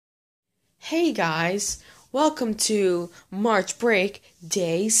Hey guys, welcome to March break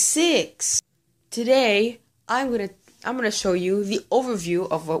day 6. Today I'm gonna show you the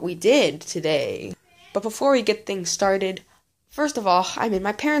overview of what we did today. But before we get things started, first of all, I'm in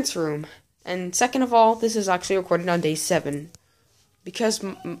my parents' room, and second of all, this is actually recorded on day 7 because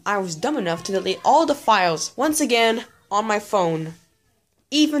I was dumb enough to delete all the files once again on my phone,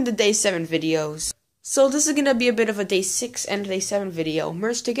 even the day 7 videos. So this is gonna be a bit of a day 6 and day 7 video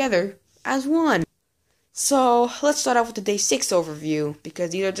merged together as one. So let's start off with the day 6 overview, because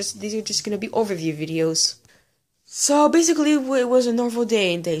these are just gonna be overview videos. So basically it was a normal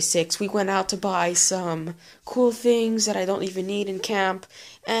day in day 6. We went out to buy some cool things that I don't even need in camp,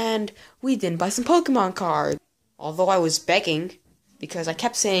 and we didn't buy some Pokemon cards. Although I was begging, because I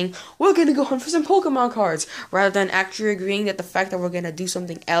kept saying, we're gonna go hunt for some Pokemon cards, rather than actually agreeing that the fact that we're gonna do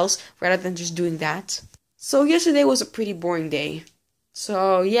something else, rather than just doing that. So yesterday was a pretty boring day.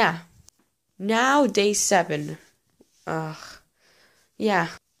 So yeah. Now day 7. Yeah.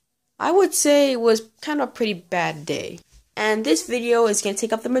 I would say it was kind of a pretty bad day. And this video is going to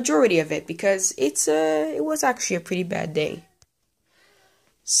take up the majority of it, because it was actually a pretty bad day.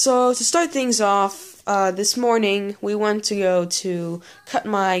 So to start things off, this morning we went to go to cut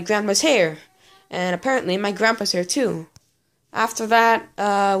my grandma's hair. And apparently my grandpa's hair too. After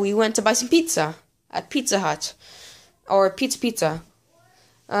that, we went to buy some pizza at Pizza Hut. Or Pizza.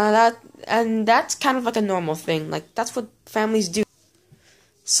 That's kind of like a normal thing. Like, that's what families do.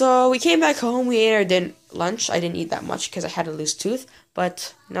 So we came back home, we ate our lunch. I didn't eat that much because I had a loose tooth,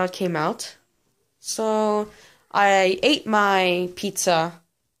 but now it came out. So I ate my pizza,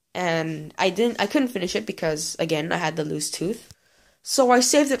 and I couldn't finish it because, again, I had the loose tooth. So I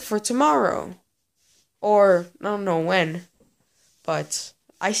saved it for tomorrow. Or, I don't know when, but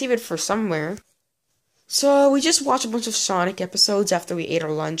I saved it for somewhere. So we just watched a bunch of Sonic episodes after we ate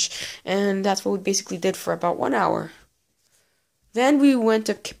our lunch, and that's what we basically did for about 1 hour. Then we went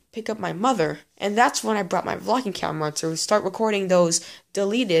to pick up my mother, and that's when I brought my vlogging camera to start recording those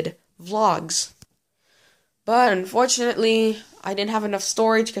deleted vlogs. But unfortunately, I didn't have enough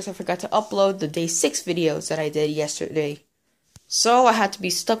storage because I forgot to upload the day 6 videos that I did yesterday. So I had to be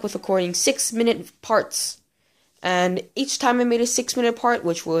stuck with recording 6-minute parts. And each time I made a 6-minute part,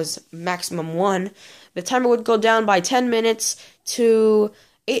 which was maximum 1, the timer would go down by 10 minutes to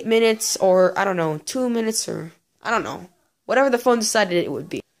 8 minutes, or I don't know, 2 minutes, or I don't know. Whatever the phone decided it would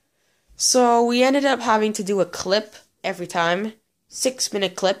be. So we ended up having to do a clip every time.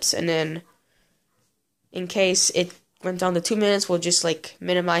 6-minute clips, and then in case it went down to 2 minutes, we'll just like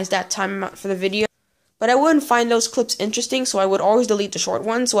minimize that time for the video. But I wouldn't find those clips interesting, so I would always delete the short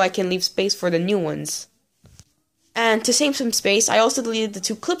ones so I can leave space for the new ones. And to save some space, I also deleted the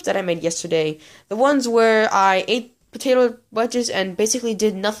 2 clips that I made yesterday. The ones where I ate potato wedges and basically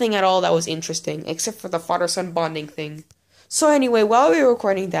did nothing at all that was interesting, except for the father-son bonding thing. So anyway, while we were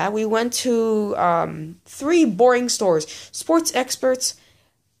recording that, we went to 3 boring stores. Sports Experts,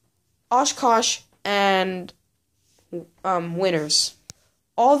 Oshkosh, and Winners.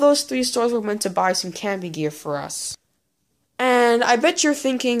 All those 3 stores were meant to buy some camping gear for us. And I bet you're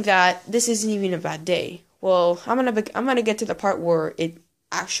thinking that this isn't even a bad day. Well, I'm gonna get to the part where it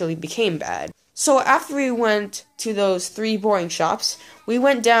actually became bad. So after we went to those 3 boring shops, we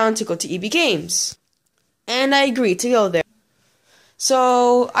went down to go to EB Games. And I agreed to go there.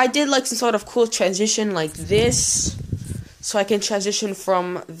 So I did like some sort of cool transition like this, so I can transition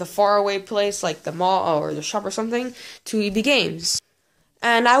from the faraway place like the mall or the shop or something to EB Games.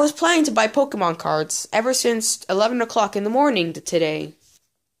 And I was planning to buy Pokemon cards ever since 11 o'clock in the morning today.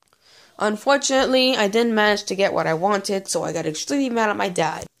 Unfortunately, I didn't manage to get what I wanted, so I got extremely mad at my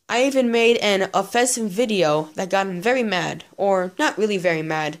dad. I even made an offensive video that got him very mad, or not really very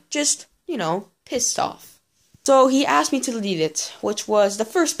mad, just, pissed off. So he asked me to delete it, which was the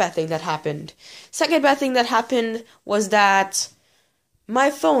first bad thing that happened. Second bad thing that happened was that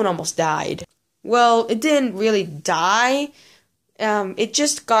my phone almost died. Well, it didn't really die, it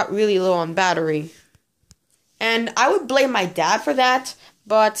just got really low on battery. And I would blame my dad for that,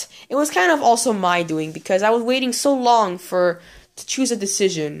 but it was kind of also my doing, because I was waiting so long to choose a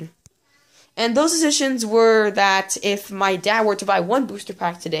decision. And those decisions were that if my dad were to buy 1 booster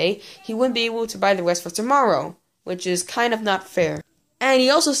pack today, he wouldn't be able to buy the rest for tomorrow, which is kind of not fair. And he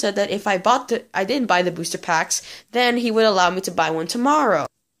also said that if I didn't buy the booster packs, then he would allow me to buy one tomorrow.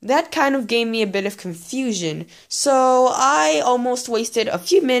 That kind of gave me a bit of confusion, so I almost wasted a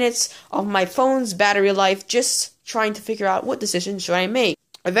few minutes of my phone's battery life just trying to figure out what decision should I make.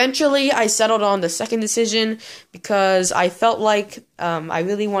 Eventually, I settled on the second decision because I felt like I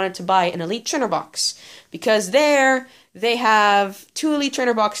really wanted to buy an Elite Trainer box. Because there, they have 2 Elite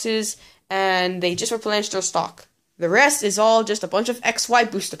Trainer boxes and they just replenished their stock. The rest is all just a bunch of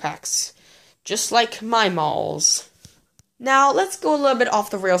XY booster packs, just like my malls. Now, let's go a little bit off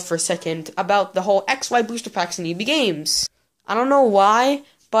the rails for a second about the whole XY booster packs in EB Games. I don't know why,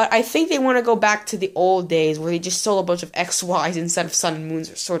 but I think they want to go back to the old days where they just sold a bunch of XYs instead of Sun and Moons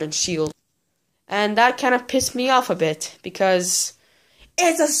or Sword and Shield. And that kind of pissed me off a bit, because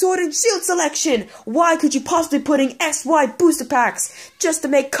it's a Sword and Shield selection! Why could you possibly put in XY booster packs just to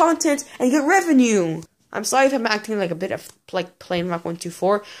make content and get revenue? I'm sorry if I'm acting like a bit of like plain Rock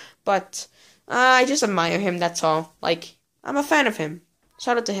 124, but I just admire him, that's all. Like, I'm a fan of him.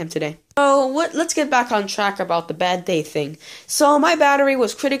 Shout out to him today. So, let's get back on track about the bad day thing. So, my battery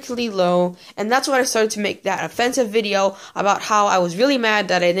was critically low, and that's when I started to make that offensive video about how I was really mad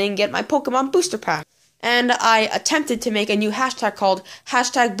that I didn't get my Pokemon booster pack. And I attempted to make a new hashtag called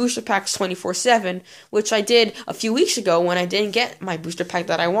 #BoosterPacks247, which I did a few weeks ago when I didn't get my booster pack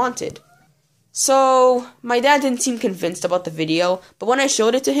that I wanted. So, my dad didn't seem convinced about the video, but when I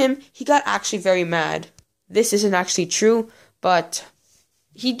showed it to him, he got actually very mad. This isn't actually true, but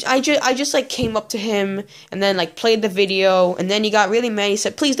I just like came up to him and then like played the video, and then he got really mad. He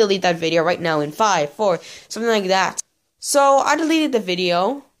said, "Please delete that video right now in 5, 4, something like that." So I deleted the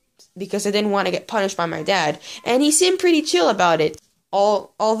video because I didn't want to get punished by my dad, and he seemed pretty chill about it.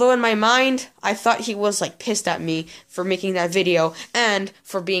 Although in my mind, I thought he was like pissed at me for making that video and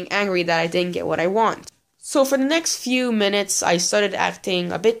for being angry that I didn't get what I want. So for the next few minutes, I started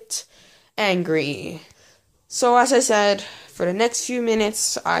acting a bit angry. So as I said, for the next few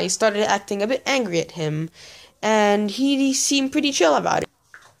minutes, I started acting a bit angry at him, and he seemed pretty chill about it.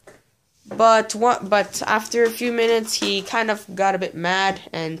 But after a few minutes, he kind of got a bit mad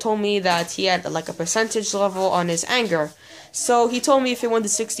and told me that he had like a percentage level on his anger. So he told me if it went to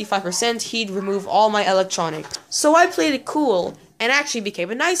 65%, he'd remove all my electronics. So I played it cool and actually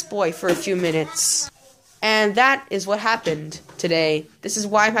became a nice boy for a few minutes. And that is what happened today. This is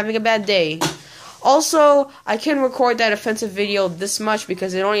why I'm having a bad day. Also, I couldn't record that offensive video this much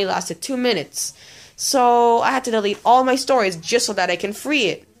because it only lasted 2 minutes. So I had to delete all my stories just so that I can free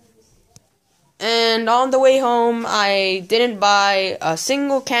it. And on the way home, I didn't buy a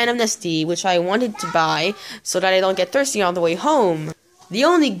single can of Nestea, which I wanted to buy so that I don't get thirsty on the way home. The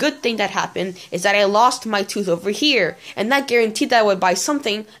only good thing that happened is that I lost my tooth over here, and that guaranteed that I would buy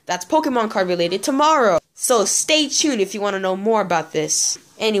something that's Pokemon card related tomorrow. So stay tuned if you want to know more about this.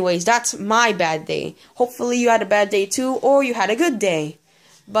 Anyways, that's my bad day. Hopefully you had a bad day too, or you had a good day.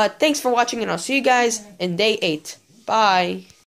 But thanks for watching, and I'll see you guys in day 8. Bye.